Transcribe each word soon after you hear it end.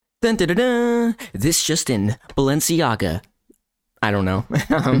Dun, dun, dun, dun. This just in, Balenciaga. I don't know.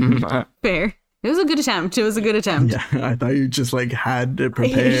 Fair. It was a good attempt. Yeah, I thought you just like had it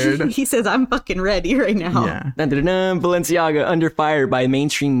prepared. He says, I'm fucking ready right now. Yeah. Dun, dun, dun, dun. Balenciaga under fire by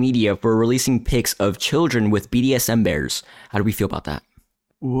mainstream media for releasing pics of children with BDSM bears. How do we feel about that?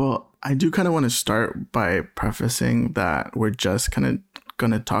 Well, I do kind of want to start by prefacing that we're just kind of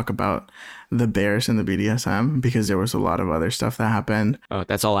going to talk about the bears and the BDSM because there was a lot of other stuff that happened. Oh,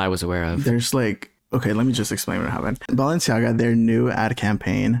 that's all I was aware of. There's like, okay, let me just explain what happened. Balenciaga, their new ad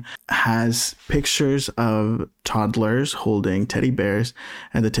campaign has pictures of toddlers holding teddy bears,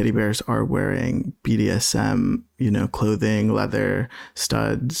 and the teddy bears are wearing BDSM, clothing, leather,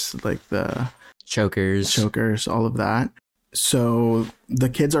 studs, like the chokers, all of that. So the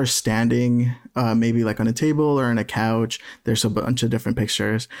kids are standing maybe like on a table or on a couch. There's a bunch of different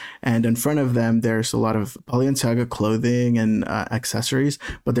pictures. And in front of them, there's a lot of Balenciaga clothing and accessories,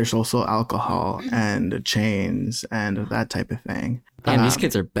 but there's also alcohol and chains and that type of thing. Man, these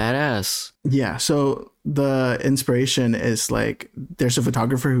kids are badass. Yeah. So the inspiration is like there's a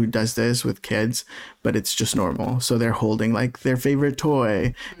photographer who does this with kids, but it's just normal. So they're holding like their favorite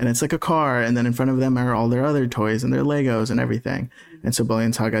toy and it's like a car. And then in front of them are all their other toys and their Legos and everything. And so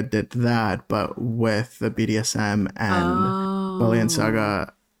Balenciaga did that, but with the BDSM and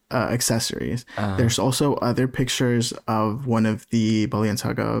Balenciaga accessories. There's also other pictures of one of the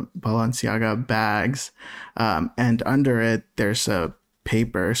Balenciaga bags. And under it, there's a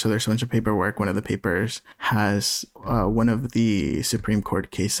paper. So there's a bunch of paperwork. One of the papers has one of the Supreme Court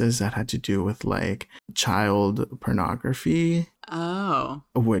cases that had to do with like child pornography. Oh.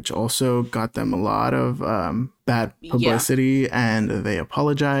 Which also got them a lot of bad publicity, and they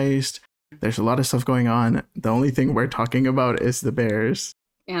apologized. There's a lot of stuff going on. The only thing we're talking about is the bears.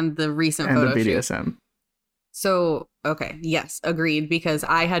 And the recent and photo the shoot. BDSM. So, okay. Yes, agreed. Because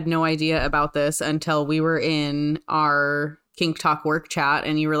I had no idea about this until we were in our Kink Talk work chat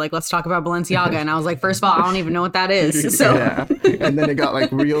and you were like, let's talk about Balenciaga. And I was like, first of all, I don't even know what that is. So yeah. And then it got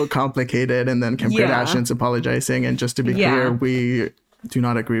like real complicated. And then Kim Kardashian's apologizing. And just to be clear, we do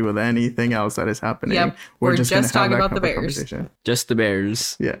not agree with anything else that is happening. Yep. We're just talking about the bears. Just the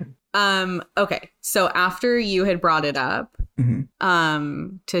bears. Yeah. Okay. So after you had brought it up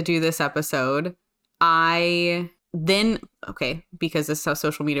to do this episode, because this is how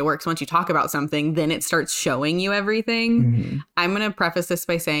social media works. Once you talk about something, then it starts showing you everything. I'm going to preface this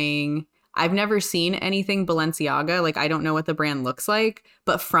by saying I've never seen anything Balenciaga. Like, I don't know what the brand looks like,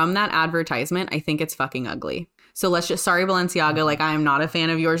 but from that advertisement, I think it's fucking ugly. So sorry, Balenciaga, like I am not a fan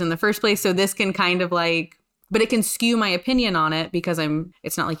of yours in the first place. So this can kind of like, but it can skew my opinion on it because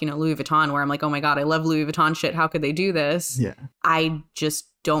it's not like, Louis Vuitton where I'm like, oh my God, I love Louis Vuitton shit. How could they do this? Yeah. I just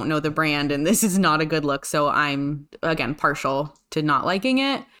don't know the brand and this is not a good look. So I'm, again, partial to not liking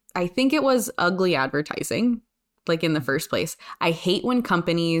it. I think it was ugly advertising, like in the first place. I hate when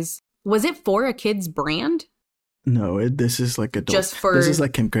companies, was it for a kid's brand? No, this is like adult. This is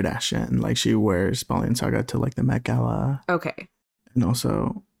like Kim Kardashian. Like she wears Balenciaga to like the Met Gala. Okay. And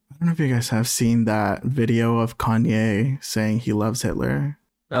also, I don't know if you guys have seen that video of Kanye saying he loves Hitler.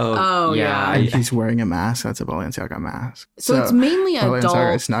 Oh yeah. And he's wearing a mask. That's a Balenciaga mask. So it's mainly adult.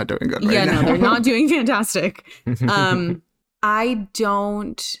 Balenciaga is not doing good right now. No, they're not doing fantastic. I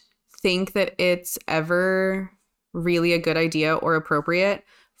don't think that it's ever really a good idea or appropriate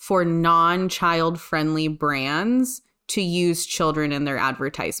for non-child friendly brands to use children in their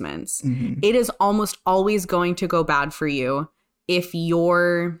advertisements. It is almost always going to go bad for you if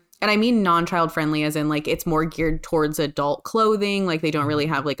you're, and I mean non-child friendly as in like it's more geared towards adult clothing. Like they don't really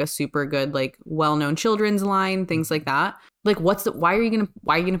have like a super good, like well-known children's line, things like that. Like why are you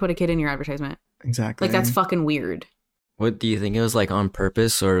going to put a kid in your advertisement? Exactly. Like that's fucking weird. What do you think? It was like on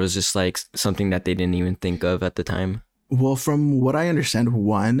purpose or it was just like something that they didn't even think of at the time? Well, from what I understand,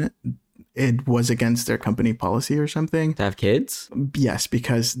 one, it was against their company policy or something. To have kids? Yes,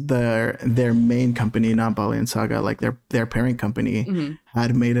 because their main company, not Balenciaga, like their parent company,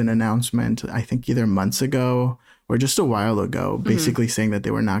 had made an announcement, I think either months ago or just a while ago, basically saying that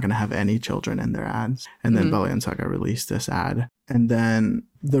they were not going to have any children in their ads. And then Balenciaga released this ad. And then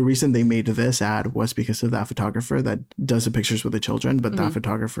the reason they made this ad was because of that photographer that does the pictures with the children. But that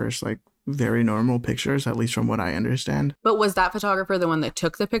photographer is like very normal pictures, at least from what I understand. But was that photographer the one that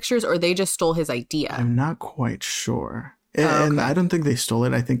took the pictures or they just stole his idea? I'm not quite sure. And I don't think they stole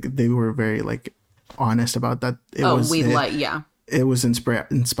it. I think they were very like honest about that. It was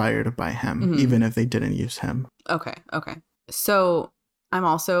inspired by him, even if they didn't use him. Okay. So I'm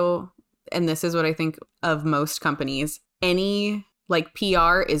also, and this is what I think of most companies, any like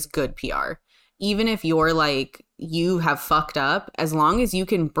PR is good PR. even if you're like, you have fucked up, as long as you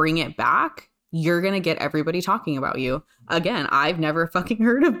can bring it back, you're going to get everybody talking about you. Again, I've never fucking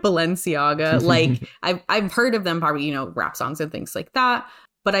heard of Balenciaga. Like, I've heard of them probably, you know, rap songs and things like that.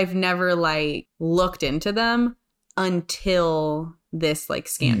 But I've never like looked into them until this like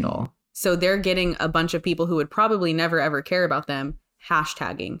scandal. So they're getting a bunch of people who would probably never ever care about them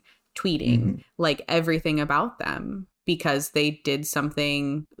hashtagging, tweeting, like everything about them because they did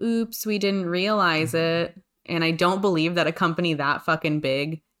something. Oops, we didn't realize it. And I don't believe that a company that fucking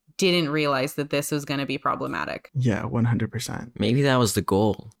big didn't realize that this was going to be problematic. Yeah, 100%. Maybe that was the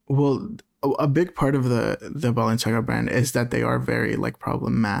goal. Well, a big part of the Balenciaga brand is that they are very like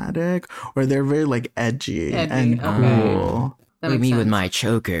problematic, or they're very like edgy. And cool. Look at me with my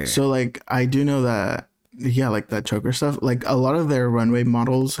choker. So like I do know that, yeah, like that choker stuff, like a lot of their runway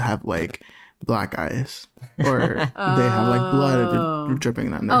models have like black eyes, or they have like blood dripping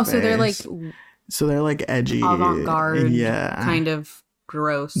down their face. So they're like edgy, avant-garde, yeah, kind of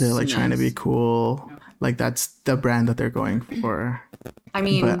gross. They're like trying to be cool. Like that's the brand that they're going for. I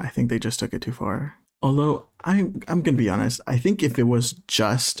mean, but I think they just took it too far. Although I'm gonna be honest, I think if it was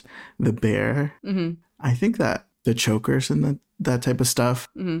just the bear, I think that the chokers and that type of stuff.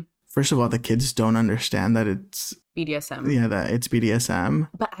 First of all, the kids don't understand that it's BDSM. Yeah, that it's BDSM.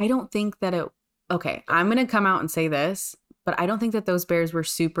 But I don't think that it. Okay, I'm gonna come out and say this. But I don't think that those bears were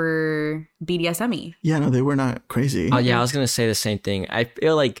super BDSM-y. Yeah, no, they were not crazy. Oh, yeah, I was going to say the same thing. I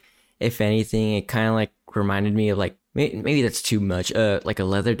feel like, if anything, it kind of like reminded me of like, maybe that's too much, like a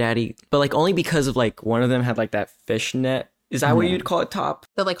leather daddy. But like only because of like one of them had like that fishnet. Is that what you'd call it, top?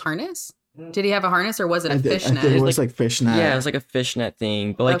 The like harness? Did he have a harness or was it a fishnet? I think it was like fishnet. Yeah, it was like a fishnet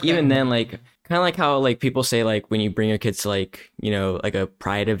thing. But like even then, like kind of like how like people say like when you bring your kids to like, you know, like a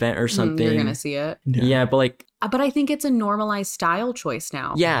pride event or something. You're going to see it. Yeah, but like. But I think it's a normalized style choice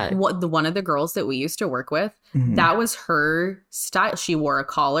now. Yeah. One of the girls that we used to work with, that was her style. She wore a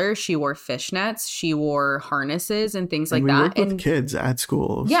collar, she wore fishnets, she wore harnesses and things like we that. Worked with kids at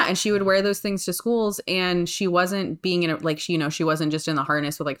schools. Yeah, and she would wear those things to schools, and she wasn't being in a, like she, you know, she wasn't just in the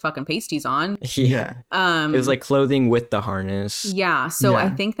harness with like fucking pasties on. Yeah. It was like clothing with the harness. Yeah. So I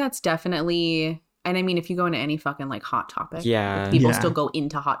think that's definitely. And I mean, if you go into any fucking like Hot Topic, people still go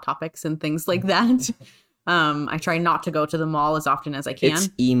into Hot Topics and things like that. I try not to go to the mall as often as I can. It's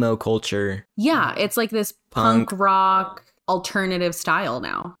emo culture. Yeah, it's like this punk rock alternative style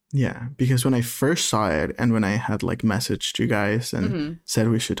now. Yeah, because when I first saw it and when I had like messaged you guys and said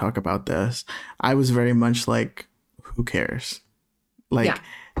we should talk about this, I was very much like, who cares? Like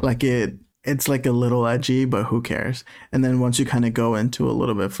it's like a little edgy, but who cares? And then once you kind of go into a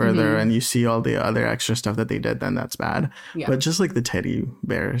little bit further and you see all the other extra stuff that they did, then that's bad. Yeah. But just like the teddy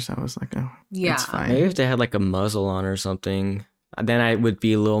bears, I was like, oh, it's fine. Maybe if they had like a muzzle on or something, then I would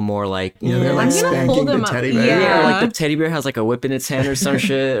be a little more like, you know, they're like spanking the teddy bear. Yeah, like the teddy bear has like a whip in its hand or some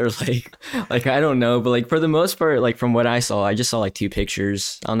shit, or like I don't know. But like for the most part, like from what I saw, I just saw like 2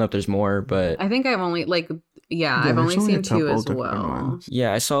 pictures. I don't know if there's more, but I think I've only like. Yeah, I've only seen 2 as well. Ones.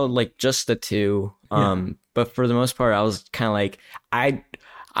 Yeah, I saw like just the 2. But for the most part, I was kind of like, I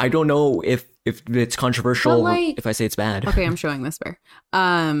don't know if it's controversial like, if I say it's bad. Okay, I'm showing this bear.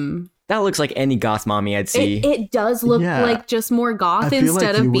 That looks like any goth mommy I'd see. It does look like just more goth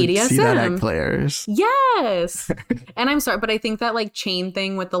instead of BDSM. Would see that at Claire's. Yes. And I'm sorry, but I think that like chain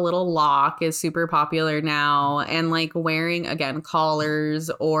thing with the little lock is super popular now. And like wearing, again, collars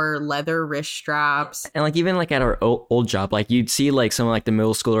or leather wrist straps. And like even like at our old job, like you'd see like some like the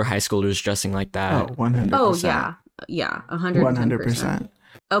middle school or high schoolers dressing like that. Oh, 100%. Oh, yeah. Yeah, 110%.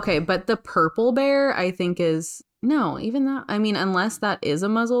 Okay, but the purple bear, I think is... No, even that. I mean, unless that is a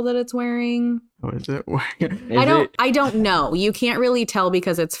muzzle that it's wearing. Oh, is it? I don't know. You can't really tell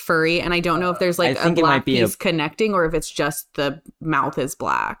because it's furry, and I don't know if there's like a black piece connecting or if it's just the mouth is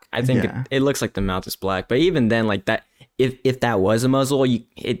black. I think it looks like the mouth is black, but even then, like that, if that was a muzzle,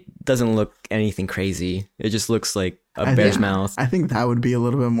 it doesn't look anything crazy. It just looks like a bear's mouth. I think that would be a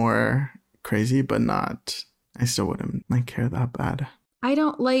little bit more crazy, but not. I still wouldn't like care that bad. I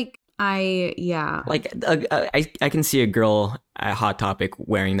don't like. I can see a girl at Hot Topic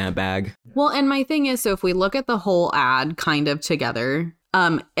wearing that bag. Well, and my thing is, so if we look at the whole ad kind of together,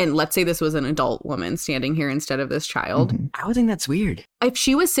 and let's say this was an adult woman standing here instead of this child. I would think that's weird. If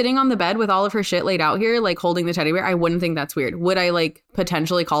she was sitting on the bed with all of her shit laid out here, like holding the teddy bear, I wouldn't think that's weird. Would I like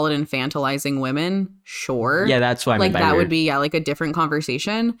potentially call it infantilizing women? Sure. Yeah, that's what I mean by that weird. Would be like a different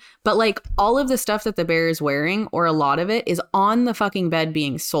conversation. But like all of the stuff that the bear is wearing, or a lot of it, is on the fucking bed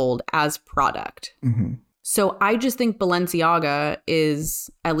being sold as product. So I just think Balenciaga is,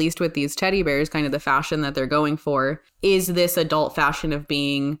 at least with these teddy bears, kind of the fashion that they're going for, is this adult fashion of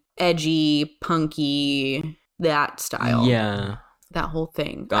being edgy, punky, that style. Yeah. That whole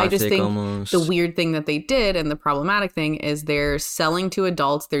thing. Gothic, I just think almost. the weird thing that they did and the problematic thing is they're selling to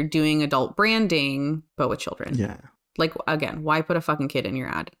adults. They're doing adult branding, but with children. Yeah. Like, again, why put a fucking kid in your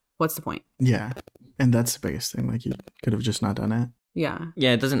ad? What's the point? Yeah. And that's the biggest thing. Like, you could have just not done it. Yeah.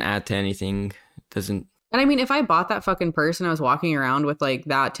 Yeah, it doesn't add to anything. It doesn't. And I mean, if I bought that fucking purse and I was walking around with like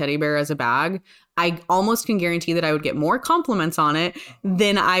that teddy bear as a bag, I almost can guarantee that I would get more compliments on it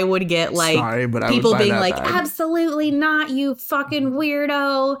than I would get like Sorry, but people I would buy being that like, bag. absolutely not, you fucking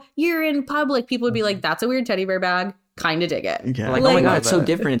weirdo. You're in public. People would be like, that's a weird teddy bear bag. Kind of dig it. Yeah. Like, oh my God, it's so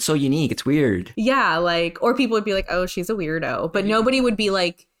different. It's so unique. It's weird. Yeah, like, or people would be like, oh, she's a weirdo. But nobody would be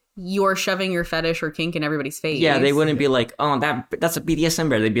like, you're shoving your fetish or kink in everybody's face. Yeah, they wouldn't be like, oh, that's a BDSM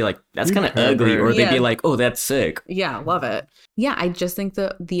bear. They'd be like, that's kind of ugly. Or they'd be like, oh, that's sick. Yeah, love it. Yeah, I just think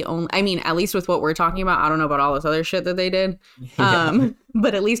the only, I mean, at least with what we're talking about, I don't know about all this other shit that they did.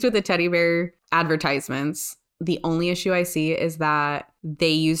 But at least with the teddy bear advertisements, the only issue I see is that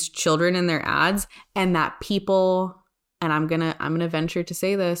they used children in their ads and that people, and I'm gonna venture to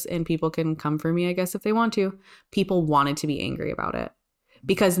say this, and people can come for me, I guess, if they want to, people wanted to be angry about it.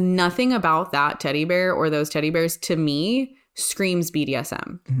 Because nothing about that teddy bear or those teddy bears to me screams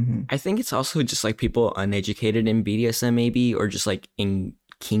BDSM. Mm-hmm. I think it's also just like people uneducated in BDSM maybe, or just like in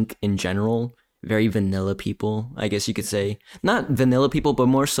kink in general. Very vanilla people, I guess you could say. Not vanilla people, but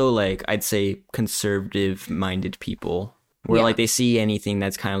more so like I'd say conservative minded people. Where like they see anything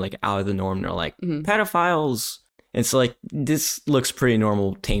that's kind of like out of the norm. They're like, pedophiles. And so like this looks pretty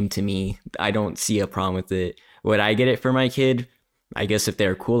normal, tame to me. I don't see a problem with it. Would I get it for my kid? I guess if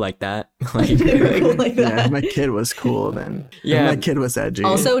they're cool like that. Like, Cool like that. Yeah, if my kid was cool then. Yeah. If my kid was edgy.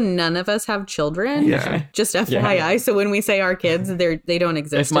 Also, none of us have children. Yeah. Just FYI. So when we say our kids, they don't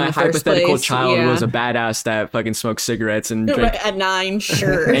exist. if my in the first hypothetical place. child was a badass that fucking smoked cigarettes and drank at 9,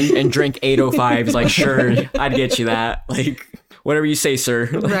 sure. and drink 805s, like sure, I'd get you that. Like whatever you say, sir.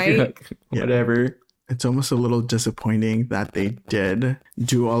 Right. Like, whatever. It's almost a little disappointing that they did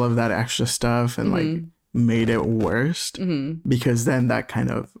do all of that extra stuff and like made it worse, because then that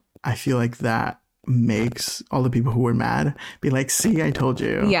kind of, I feel like that makes all the people who were mad be like, see, I told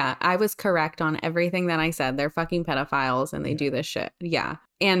you. Yeah, I was correct on everything that I said. They're fucking pedophiles and they do this shit. Yeah.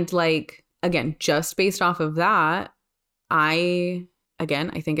 And like, again, just based off of that, I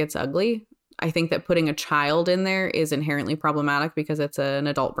think it's ugly. I think that putting a child in there is inherently problematic because it's an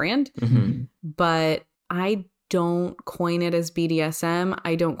adult brand. But I don't coin it as BDSM.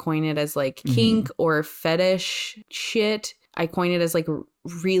 I don't coin it as like kink or fetish shit. I coin it as like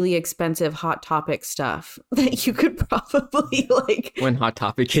really expensive Hot Topic stuff that you could probably like. When Hot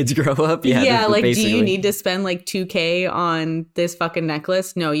Topic kids grow up. Yeah, like, basically. do you need to spend like $2,000 on this fucking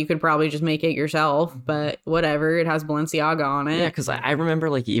necklace? No, you could probably just make it yourself, but whatever. It has Balenciaga on it. Yeah, because I remember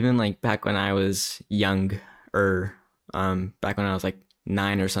like even like back when I was young, or back when I was like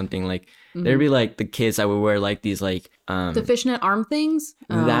 9 or something, like there'd be like the kids that would wear like these like the fishnet arm things.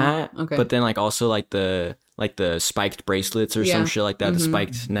 Okay. But then like also like the spiked bracelets or some shit like that, the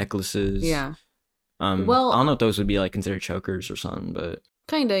spiked necklaces. Yeah. Well, I don't know if those would be like considered chokers or something, but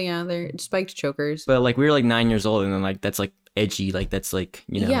kinda, yeah, they're spiked chokers. But like we were like 9 years old, and then like that's like edgy, like that's like,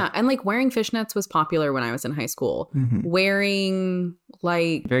 you know. Yeah, and like wearing fishnets was popular when I was in high school. Wearing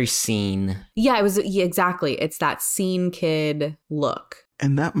like very scene. Yeah, it was exactly. It's that scene kid look.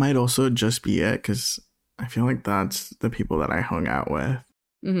 And that might also just be it, because I feel like that's the people that I hung out with.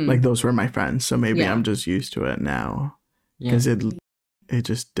 Like those were my friends, so maybe I'm just used to it now, because it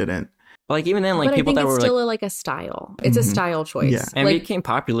just didn't. But like even then, like but people I think that it's were still like a style. It's a style choice. Yeah. And like, it became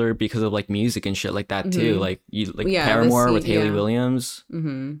popular because of like music and shit like that too. Like Paramore with Hayley Williams.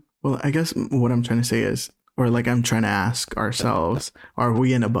 Well, I guess what I'm trying to say is, or like I'm trying to ask ourselves, are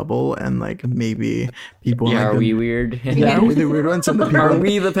we in a bubble, and like maybe people are we weird? Yeah, are we the weird ones? And the people, are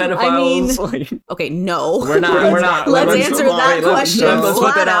we the pedophiles? I mean, okay, no, we're not. Let's answer that question. Let's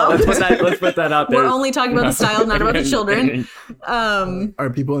put that out. Let's put that out there. We're only talking about the style, not about the children. Are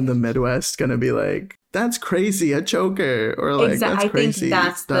people in the Midwest gonna be like, that's crazy, a choker, or like that's crazy? I think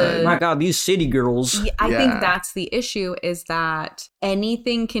that's the. My God, these city girls. I think that's the issue, is that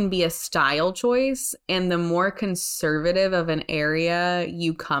anything can be a style choice, and the more conservative of an area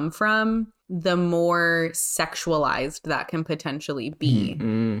you come from, the more sexualized that can potentially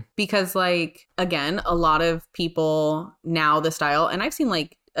be. Because like, again, a lot of people now, the style, and I've seen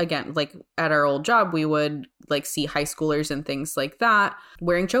like again, like at our old job, we would like see high schoolers and things like that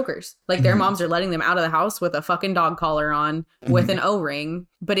wearing chokers. Like their moms are letting them out of the house with a fucking dog collar on with an O-ring.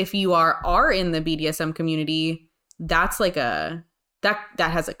 But if you are in the BDSM community, that's like that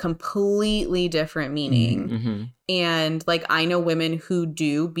has a completely different meaning. And like I know women who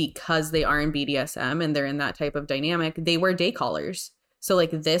do, because they are in BDSM and they're in that type of dynamic, they wear day collars. So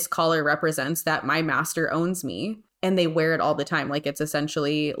like this collar represents that my master owns me, and they wear it all the time. Like it's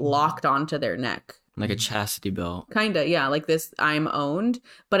essentially locked onto their neck. Like a chastity belt. Kind of, yeah. Like this, I'm owned.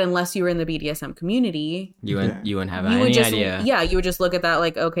 But unless you were in the BDSM community, you wouldn't have any idea. Yeah, you would just look at that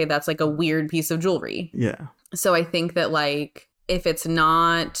like, okay, that's like a weird piece of jewelry. Yeah. So I think that like if it's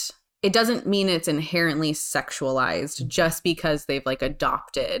not, it doesn't mean it's inherently sexualized just because they've like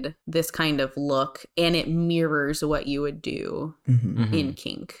adopted this kind of look and it mirrors what you would do in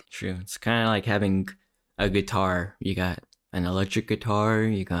kink. True. It's kind of like having a guitar. You got an electric guitar,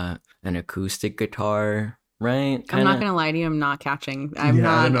 you got an acoustic guitar, right? I'm not gonna lie to you, I'm not catching. I'm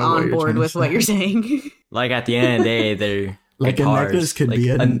not on board with what you're saying. Like at the end of the day, they're like guitars. a necklace could be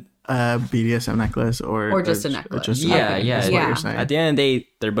a BDSM necklace or just a necklace. Yeah. What you're saying. At the end of the day,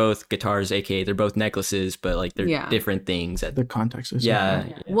 they're both guitars, aka they're both necklaces, but like they're different things. The context is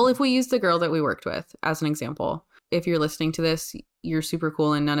Well, if we use the girl that we worked with as an example, if you're listening to this, you're super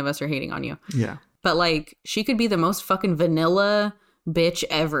cool and none of us are hating on you. Yeah. But like she could be the most fucking vanilla bitch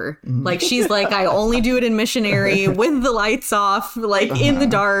ever. Like she's like, I only do it in missionary with the lights off, like in the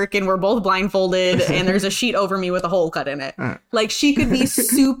dark, and we're both blindfolded and there's a sheet over me with a hole cut in it. Like she could be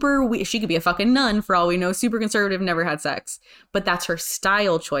she could be a fucking nun for all we know, super conservative, never had sex, but that's her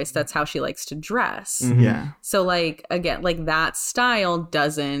style choice. That's how she likes to dress. Yeah. So like again, like that style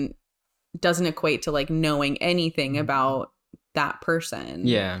doesn't equate to like knowing anything about that person.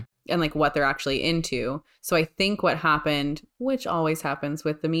 Yeah. And like what they're actually into. So I think what happened, which always happens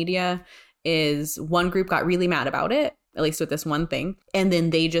with the media, is one group got really mad about it, at least with this one thing, and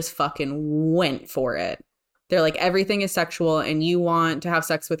then they just fucking went for it. They're like, everything is sexual and you want to have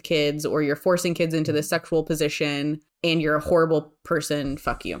sex with kids or you're forcing kids into this sexual position and you're a horrible person,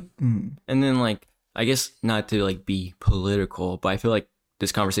 fuck you. And then like, I guess not to like be political, but I feel like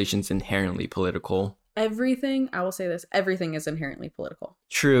this conversation's inherently political. Everything is inherently political.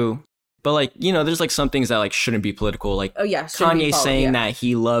 True. But like, you know, there's like some things that like shouldn't be political. Like Kanye saying that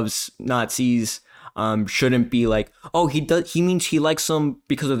he loves Nazis shouldn't be like, oh, he means he likes them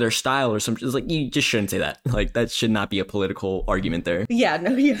because of their style or something. It's like, you just shouldn't say that. Like that should not be a political argument there. Yeah,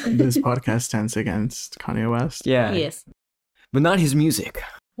 no, yeah. This podcast stands against Kanye West. Yeah. Yes. But not his music.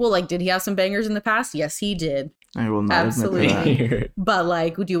 Well, like, did he have some bangers in the past? Yes, he did. I will not admit to that. But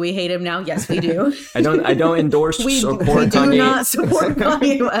like, do we hate him now? Yes, we do. I don't endorse we support do Kanye. not support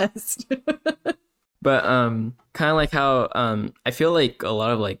Kanye West. But kind of like how I feel like a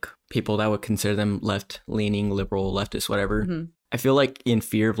lot of like people that would consider them left-leaning, liberal, leftist, whatever. I feel like in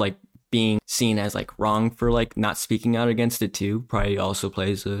fear of like being seen as like wrong for like not speaking out against it too probably also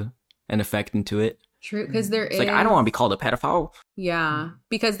plays an effect into it. True, because it's like, I don't want to be called a pedophile. Yeah,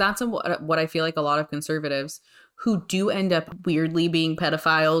 because that's what I feel like a lot of conservatives who do end up weirdly being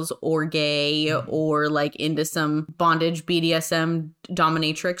pedophiles or gay or like into some bondage BDSM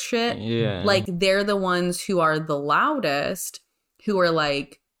dominatrix shit. Yeah. Like they're the ones who are the loudest, who are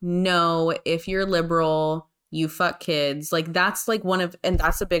like, no, if you're liberal, you fuck kids. Like that's like and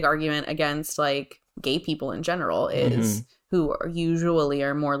that's a big argument against like gay people in general is who are usually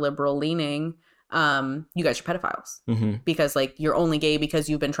are more liberal leaning. You guys are pedophiles because like you're only gay because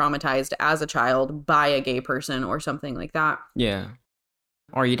you've been traumatized as a child by a gay person or something like that. Yeah.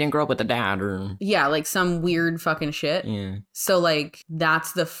 Or you didn't grow up with a dad or... Yeah, like some weird fucking shit. Yeah. So like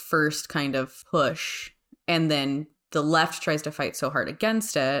that's the first kind of push. And then the left tries to fight so hard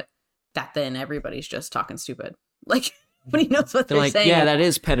against it that then everybody's just talking stupid. Like nobody knows what they're like, saying. Yeah, that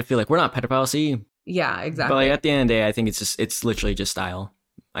is pedophilic. We're not pedophiles, see? Yeah, exactly. But like at the end of the day, I think it's literally just style.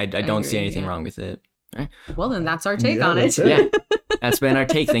 I don't see anything wrong with it. Right. Well, then that's our take on it. Yeah, that's been our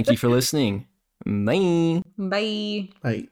take. Thank you for listening. Bye. Bye. Bye.